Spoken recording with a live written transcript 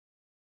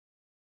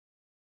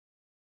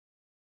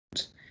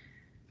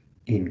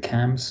in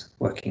CAMHS,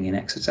 working in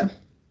Exeter,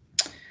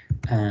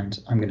 and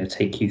I'm going to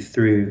take you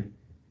through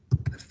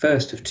the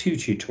first of two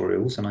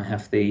tutorials, and I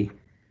have the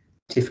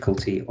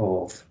difficulty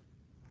of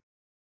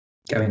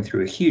going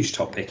through a huge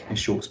topic in a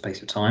short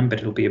space of time, but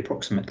it'll be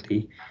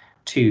approximately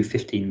 2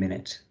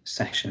 15-minute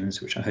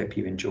sessions, which I hope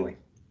you enjoy.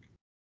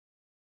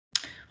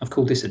 I've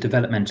called this a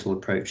developmental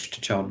approach to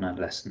child and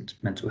adolescent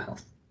mental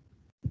health.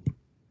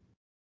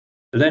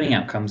 The learning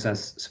outcomes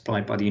as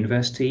supplied by the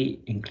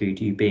university include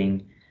you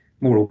being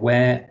more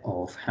aware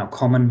of how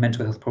common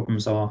mental health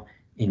problems are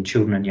in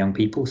children and young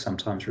people,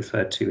 sometimes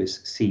referred to as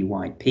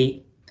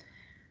CYP.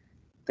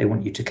 They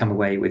want you to come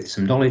away with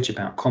some knowledge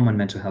about common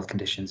mental health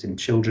conditions in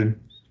children,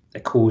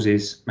 their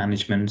causes,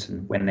 management,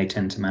 and when they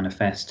tend to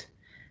manifest,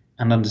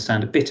 and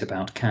understand a bit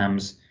about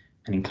CAMHS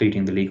and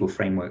including the legal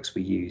frameworks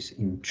we use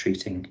in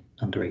treating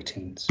under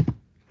 18s.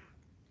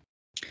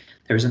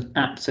 There is an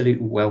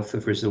absolute wealth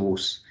of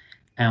resource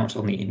out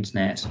on the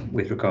internet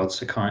with regards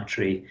to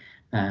psychiatry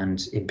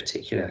and in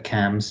particular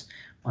CAMHS.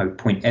 I would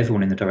point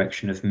everyone in the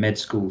direction of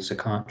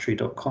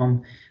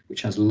medschoolpsychiatry.com,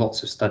 which has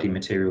lots of study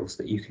materials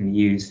that you can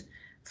use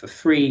for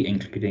free,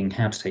 including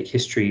how to take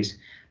histories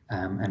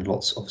and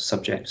lots of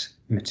subject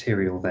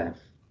material there.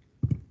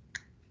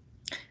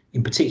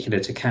 In particular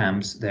to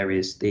CAMHS, there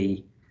is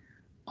the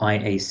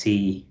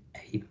AICAPAP,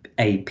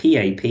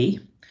 the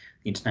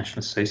International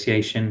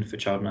Association for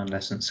Child and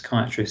Adolescent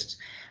Psychiatrists,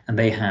 and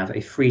they have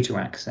a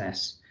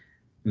free-to-access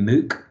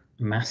MOOC,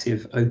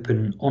 massive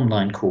open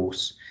online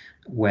course,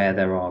 where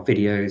there are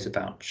videos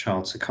about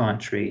child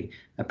psychiatry,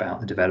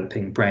 about the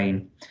developing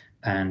brain,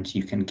 and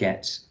you can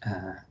get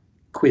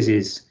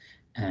quizzes,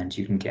 and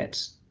you can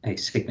get a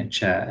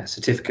signature, a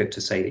certificate to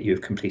say that you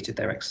have completed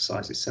their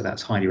exercises, so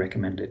that's highly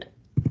recommended.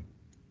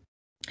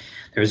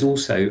 There is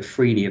also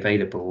freely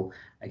available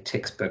a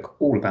textbook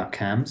all about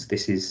CAMHS.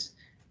 This is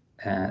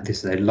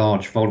a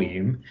large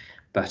volume,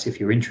 but if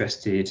you're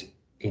interested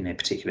in a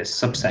particular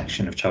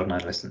subsection of child and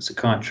adolescent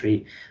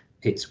psychiatry,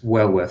 it's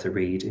well worth a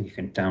read, and you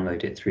can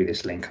download it through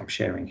this link I'm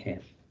sharing here.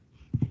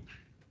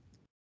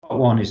 Part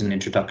 1 is an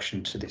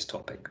introduction to this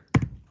topic.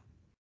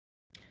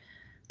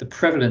 The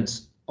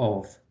prevalence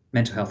of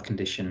mental health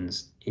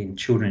conditions in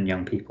children and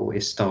young people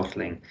is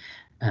startling,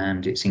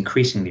 and it's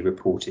increasingly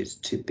reported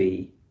to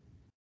be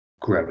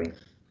growing.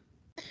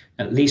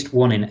 At least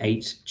 1 in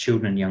 8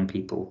 children and young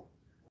people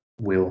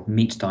will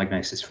meet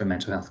diagnosis for a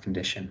mental health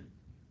condition.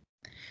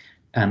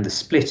 And the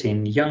split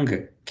in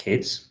younger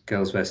kids,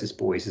 girls versus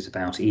boys, is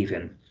about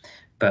even,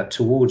 but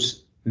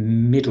towards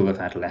middle of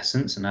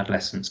adolescence, and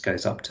adolescence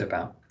goes up to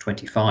about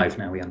 25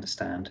 now we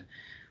understand,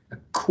 a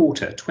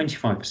quarter,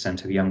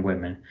 25% of young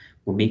women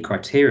will meet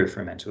criteria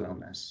for a mental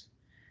illness,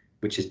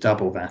 which is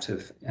double that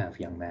of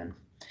young men.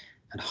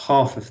 And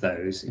half of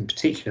those, in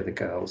particular the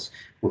girls,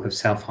 will have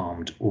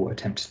self-harmed or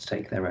attempted to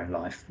take their own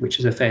life, which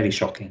is a fairly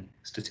shocking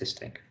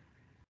statistic.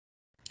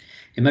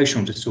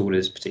 Emotional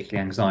disorders,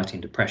 particularly anxiety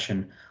and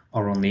depression,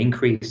 are on the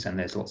increase, and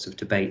there's lots of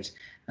debate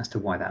as to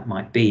why that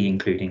might be,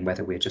 including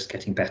whether we're just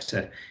getting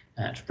better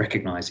at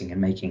recognising and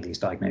making these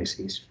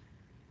diagnoses.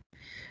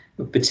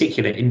 Of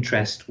particular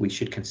interest, we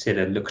should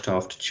consider looked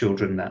after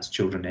children, that's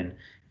children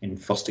in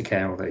foster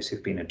care or those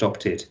who've been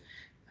adopted,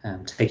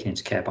 taken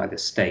into care by the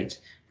state,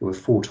 who are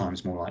 4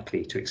 times more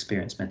likely to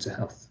experience mental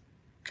health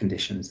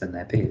conditions than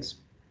their peers.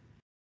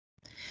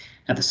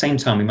 At the same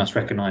time, we must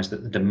recognise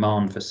that the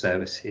demand for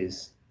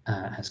services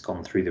has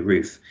gone through the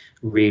roof,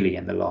 really,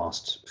 in the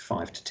last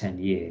 5 to 10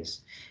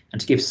 years. And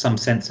to give some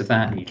sense of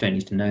that, and you don't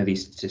need to know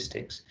these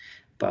statistics,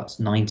 but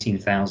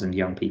 19,000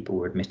 young people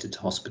were admitted to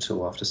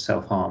hospital after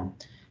self-harm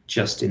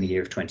just in the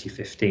year of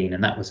 2015,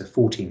 and that was a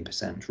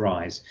 14%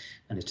 rise,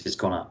 and it has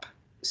gone up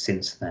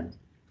since then.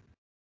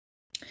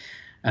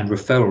 And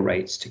referral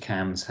rates to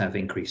CAMHS have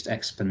increased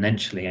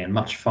exponentially and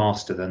much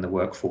faster than the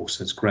workforce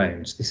has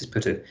grown. So this has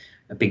put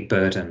a big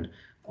burden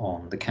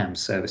on the CAMHS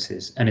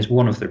services, and is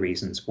one of the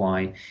reasons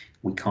why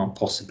we can't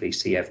possibly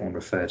see everyone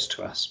referred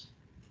to us.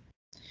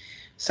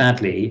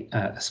 Sadly,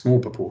 a small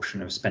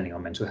proportion of spending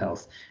on mental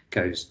health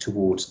goes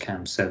towards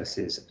CAMHS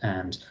services,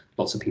 and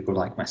lots of people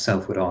like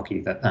myself would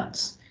argue that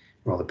that's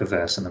rather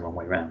perverse and the wrong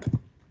way around.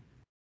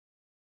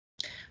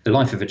 The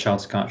life of a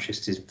child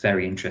psychiatrist is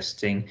very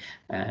interesting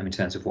in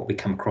terms of what we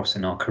come across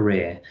in our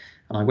career,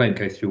 and I won't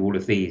go through all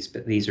of these,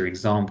 but these are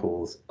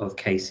examples of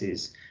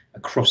cases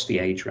across the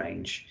age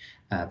range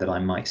that I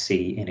might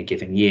see in a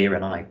given year,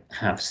 and I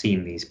have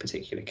seen these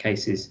particular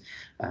cases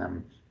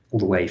all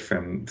the way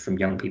from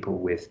young people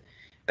with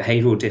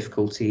behavioural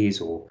difficulties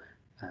or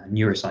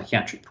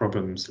neuropsychiatric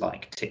problems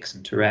like tics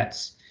and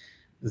Tourette's,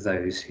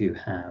 those who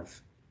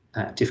have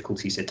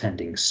difficulties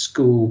attending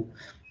school,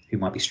 who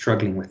might be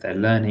struggling with their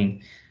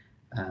learning,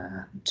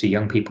 to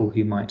young people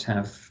who might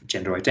have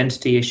gender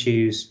identity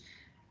issues,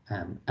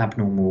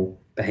 abnormal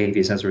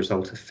behaviours as a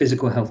result of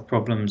physical health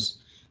problems,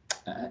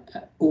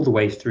 all the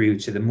way through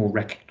to the more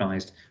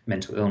recognised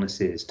mental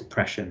illnesses,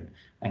 depression,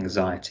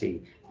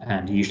 anxiety,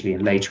 and usually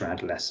in later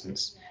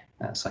adolescence,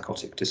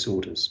 psychotic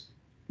disorders.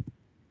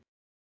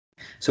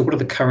 So what are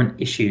the current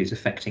issues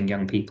affecting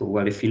young people?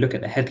 Well, if you look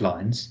at the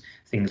headlines,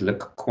 things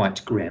look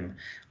quite grim.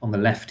 On the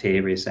left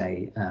here is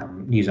a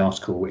news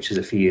article, which is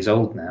a few years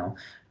old now,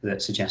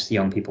 that suggests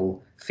young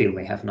people feel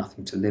they have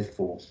nothing to live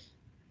for.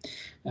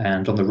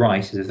 And on the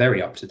right is a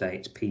very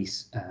up-to-date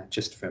piece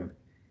just from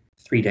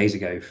 3 days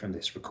ago from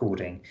this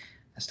recording,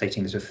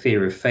 stating that a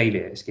fear of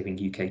failure is giving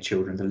UK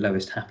children the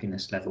lowest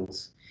happiness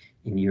levels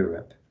in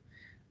Europe.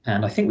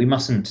 And I think we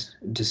mustn't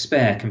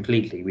despair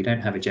completely. We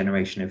don't have a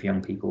generation of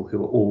young people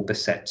who are all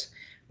beset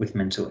with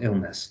mental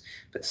illness,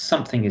 but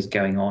something is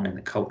going on in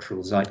the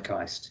cultural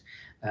zeitgeist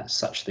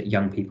such that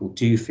young people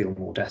do feel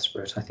more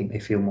desperate. I think they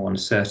feel more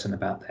uncertain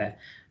about their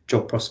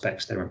job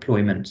prospects, their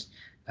employment,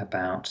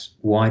 about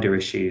wider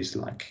issues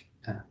like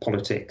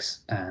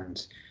politics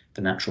and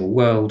the natural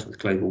world with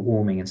global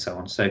warming and so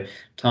on. So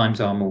times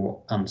are more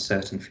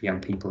uncertain for young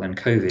people, and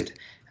COVID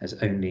has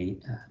only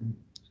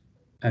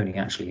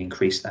actually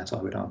increased that,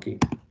 I would argue.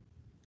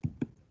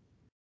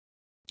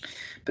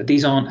 But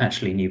these aren't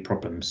actually new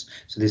problems.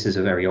 So this is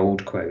a very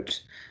old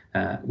quote,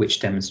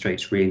 which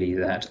demonstrates really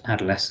that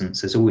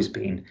adolescence has always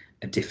been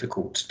a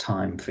difficult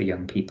time for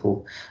young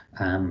people.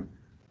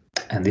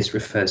 And this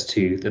refers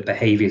to the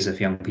behaviours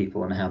of young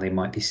people and how they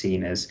might be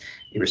seen as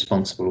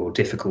irresponsible or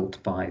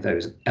difficult by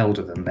those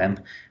elder than them.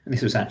 And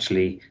this was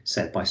actually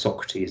said by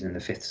Socrates in the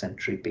 5th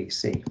century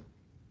BC.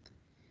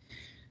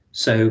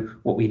 So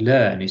what we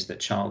learn is that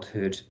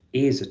childhood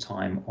is a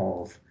time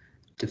of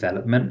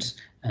development,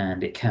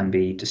 and it can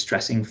be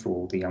distressing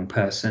for the young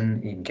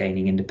person in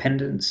gaining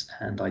independence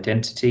and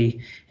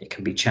identity. It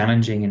can be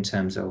challenging in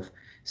terms of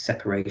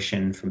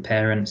separation from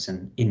parents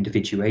and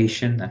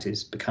individuation, that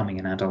is, becoming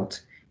an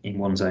adult in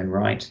one's own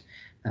right.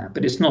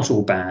 But it's not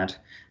all bad,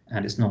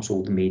 and it's not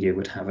all the media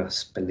would have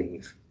us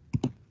believe.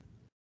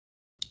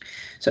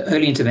 So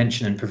early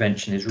intervention and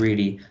prevention is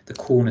really the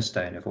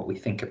cornerstone of what we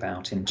think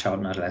about in child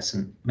and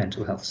adolescent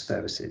mental health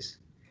services.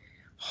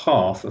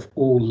 Half of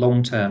all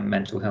long-term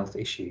mental health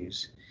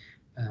issues,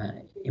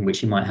 in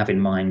which you might have in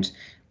mind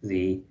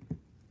the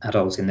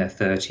adults in their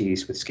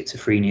 30s with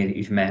schizophrenia that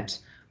you've met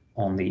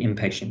on the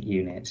inpatient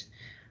unit,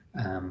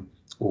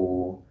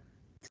 or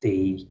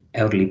the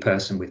elderly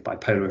person with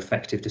bipolar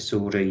affective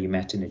disorder you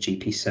met in a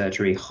GP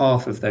surgery,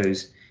 half of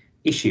those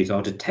issues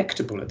are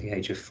detectable at the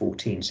age of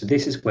 14. So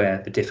this is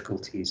where the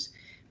difficulties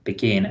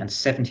begin, and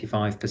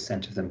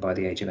 75% of them by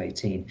the age of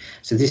 18.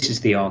 So this is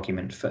the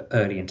argument for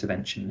early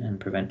intervention and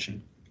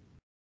prevention.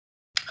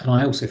 And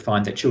I also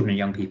find that children and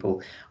young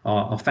people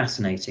are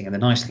fascinating, and the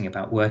nice thing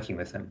about working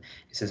with them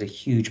is there's a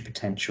huge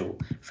potential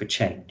for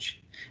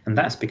change, and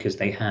that's because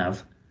they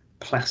have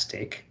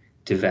plastic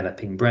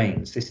developing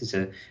brains. This is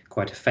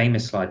quite a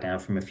famous slide now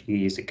from a few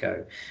years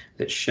ago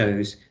that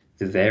shows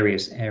the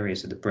various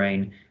areas of the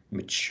brain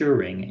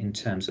maturing in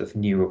terms of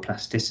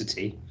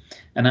neuroplasticity.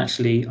 And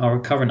actually our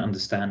current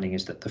understanding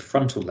is that the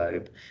frontal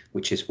lobe,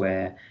 which is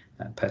where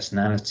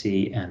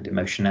personality and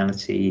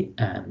emotionality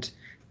and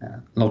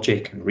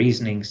logic and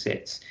reasoning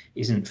sits,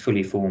 isn't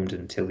fully formed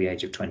until the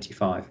age of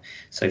 25.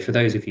 So for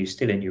those of you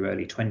still in your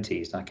early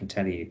 20s, I can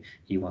tell you,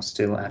 you are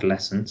still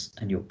adolescents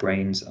and your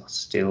brains are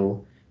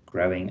still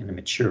growing and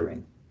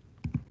maturing.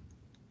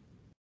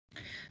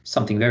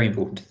 Something very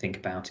important to think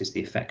about is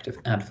the effect of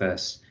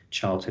adverse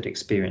childhood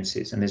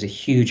experiences, and there's a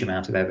huge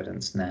amount of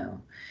evidence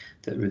now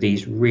that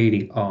these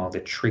really are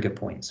the trigger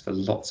points for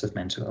lots of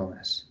mental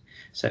illness.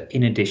 So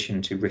in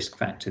addition to risk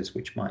factors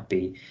which might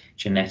be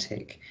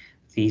genetic,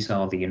 these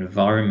are the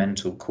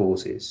environmental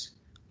causes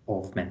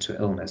of mental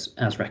illness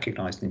as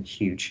recognized in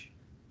huge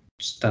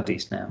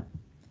studies now.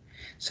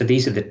 So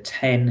these are the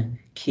 10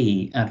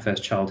 key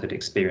adverse childhood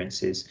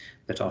experiences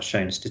that are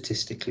shown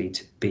statistically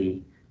to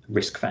be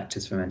risk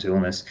factors for mental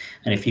illness.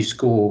 And if you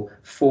score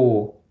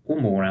 4 or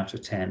more out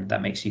of 10,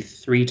 that makes you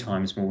 3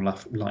 times more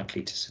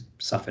likely to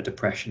suffer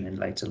depression in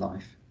later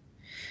life.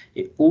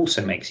 It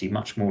also makes you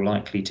much more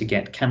likely to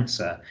get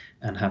cancer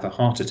and have a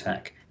heart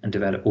attack and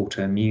develop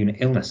autoimmune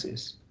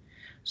illnesses.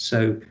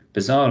 So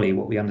bizarrely,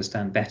 what we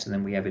understand better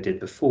than we ever did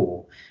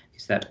before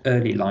is that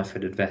early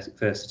lifehood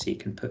adversity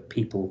can put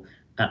people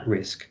at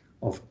risk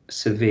of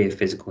severe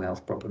physical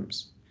health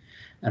problems.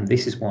 And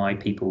this is why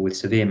people with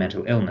severe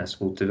mental illness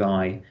will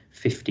die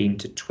 15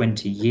 to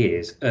 20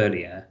 years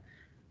earlier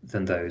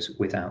than those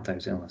without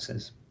those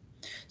illnesses.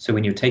 So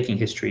when you're taking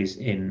histories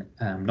in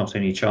not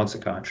only child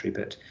psychiatry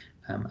but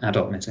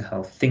adult mental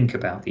health, think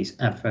about these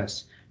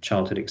adverse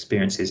childhood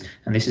experiences,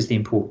 and this is the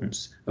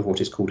importance of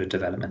what is called a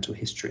developmental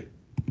history.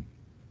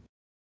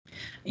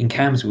 In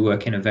CAMHS we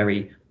work in a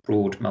very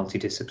broad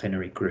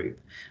multidisciplinary group,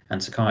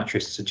 and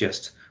psychiatrists are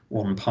just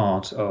one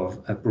part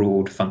of a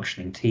broad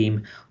functioning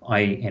team. I,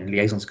 in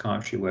liaison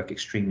psychiatry, work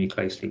extremely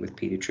closely with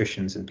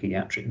paediatricians and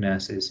paediatric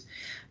nurses.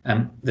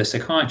 The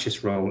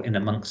psychiatrist's role in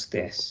amongst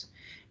this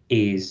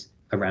is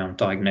around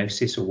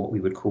diagnosis, or what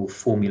we would call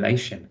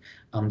formulation,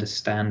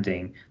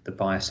 understanding the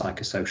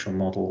biopsychosocial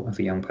model of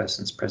a young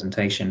person's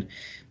presentation.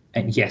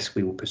 And yes,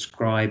 we will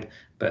prescribe,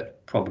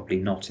 but probably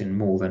not in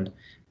more than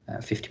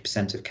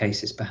 50% of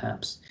cases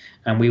perhaps.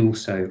 And we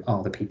also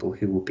are the people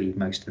who will be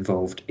most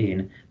involved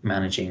in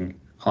managing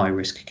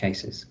high-risk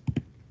cases.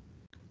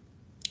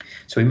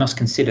 So we must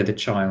consider the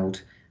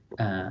child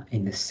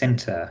in the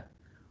centre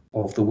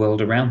of the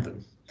world around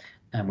them,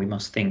 and we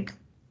must think,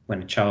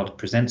 when a child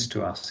presents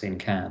to us in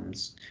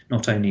CAMHS,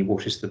 not only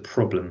what is the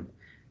problem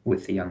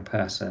with the young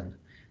person,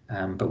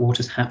 but what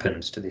has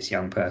happened to this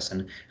young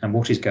person and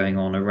what is going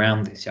on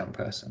around this young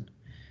person,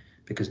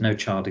 because no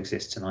child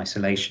exists in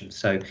isolation.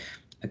 So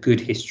a good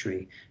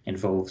history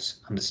involves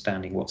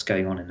understanding what's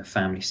going on in the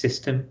family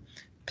system,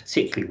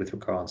 particularly with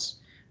regards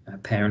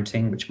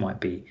parenting, which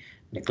might be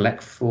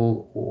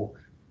neglectful or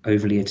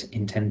overly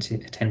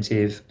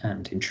attentive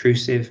and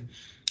intrusive.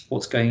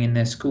 What's going in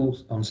their school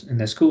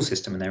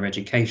system and their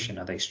education?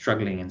 Are they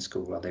struggling in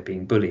school? Are they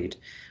being bullied,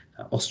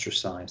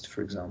 ostracized,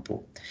 for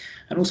example?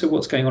 And also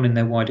what's going on in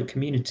their wider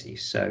community.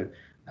 So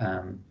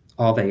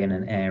are they in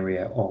an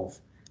area of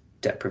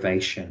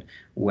deprivation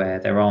where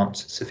there aren't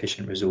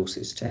sufficient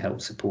resources to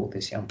help support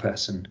this young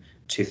person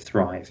to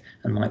thrive?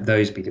 And might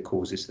those be the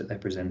causes that they're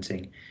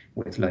presenting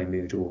with low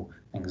mood or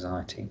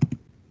anxiety?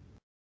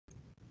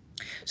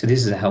 So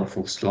this is a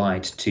helpful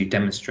slide to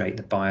demonstrate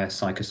the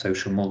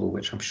biopsychosocial model,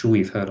 which I'm sure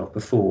you've heard of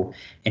before,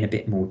 in a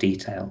bit more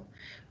detail.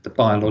 The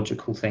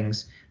biological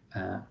things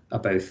are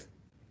both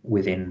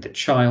within the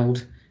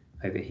child,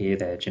 over here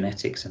their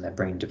genetics and their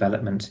brain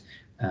development,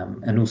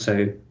 and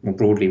also more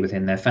broadly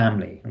within their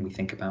family. And we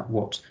think about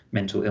what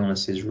mental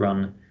illnesses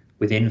run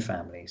within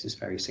families is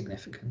very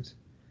significant.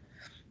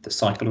 The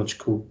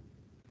psychological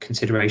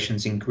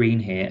considerations in green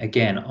here,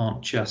 again,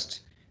 aren't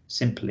just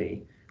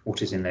simply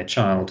what is in their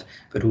child,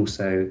 but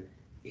also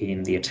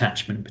in the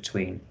attachment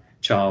between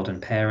child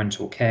and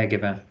parent or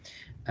caregiver,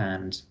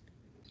 and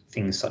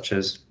things such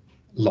as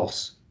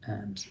loss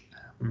and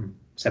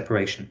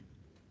separation.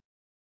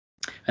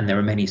 And there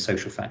are many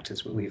social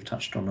factors that we've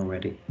touched on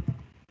already.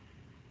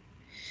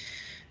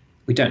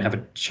 We don't have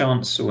a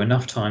chance or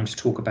enough time to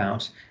talk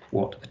about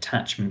what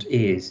attachment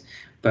is,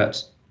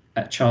 but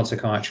child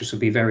psychiatrists will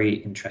be very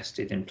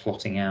interested in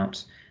plotting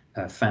out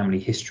family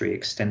history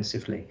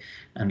extensively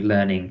and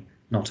learning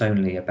not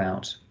only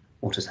about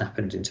what has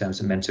happened in terms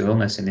of mental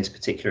illness. In this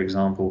particular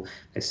example,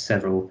 there's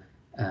several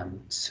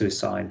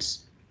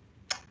suicides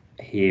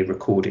here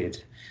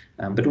recorded,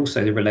 but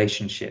also the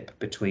relationship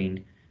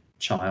between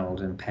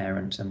child and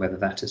parent and whether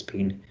that has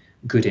been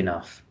good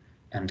enough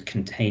and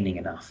containing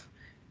enough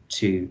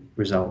to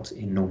result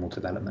in normal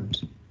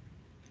development.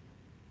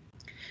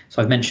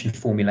 So I've mentioned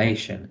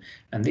formulation,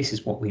 and this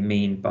is what we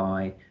mean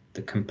by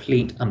the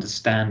complete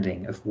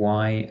understanding of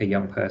why a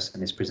young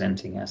person is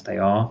presenting as they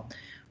are,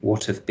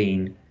 what have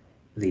been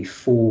the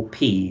 4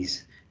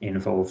 Ps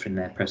involved in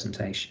their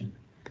presentation.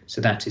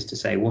 So that is to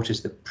say, what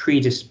is the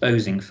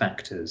predisposing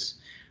factors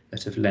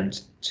that have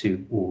lent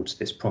towards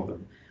this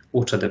problem?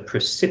 What are the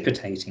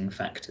precipitating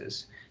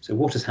factors? So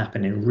what has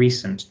happened in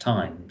recent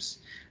times,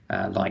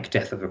 like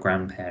death of a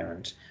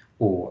grandparent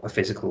or a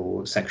physical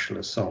or sexual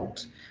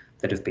assault,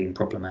 that have been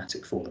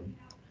problematic for them?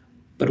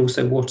 But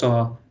also, what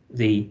are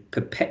the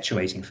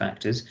perpetuating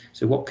factors?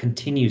 So what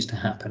continues to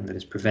happen that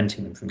is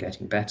preventing them from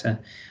getting better?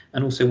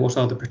 And also, what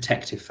are the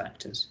protective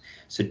factors?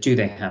 So do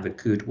they have a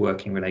good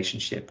working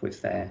relationship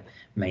with their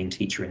main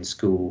teacher in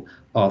school?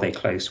 Are they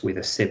close with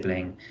a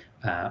sibling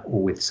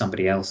or with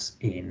somebody else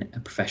in a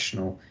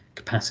professional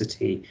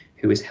capacity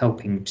who is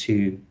helping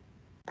to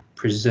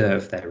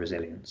preserve their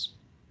resilience?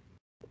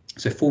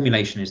 So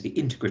formulation is the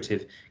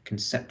integrative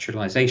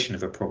conceptualization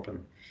of a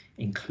problem,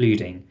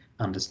 including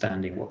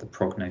understanding what the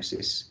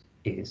prognosis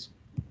is.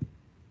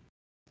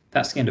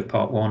 That's the end of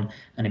part 1,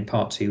 and in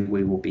part 2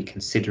 we will be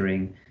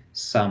considering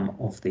some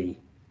of the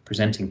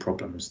presenting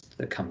problems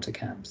that come to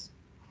CAMHS.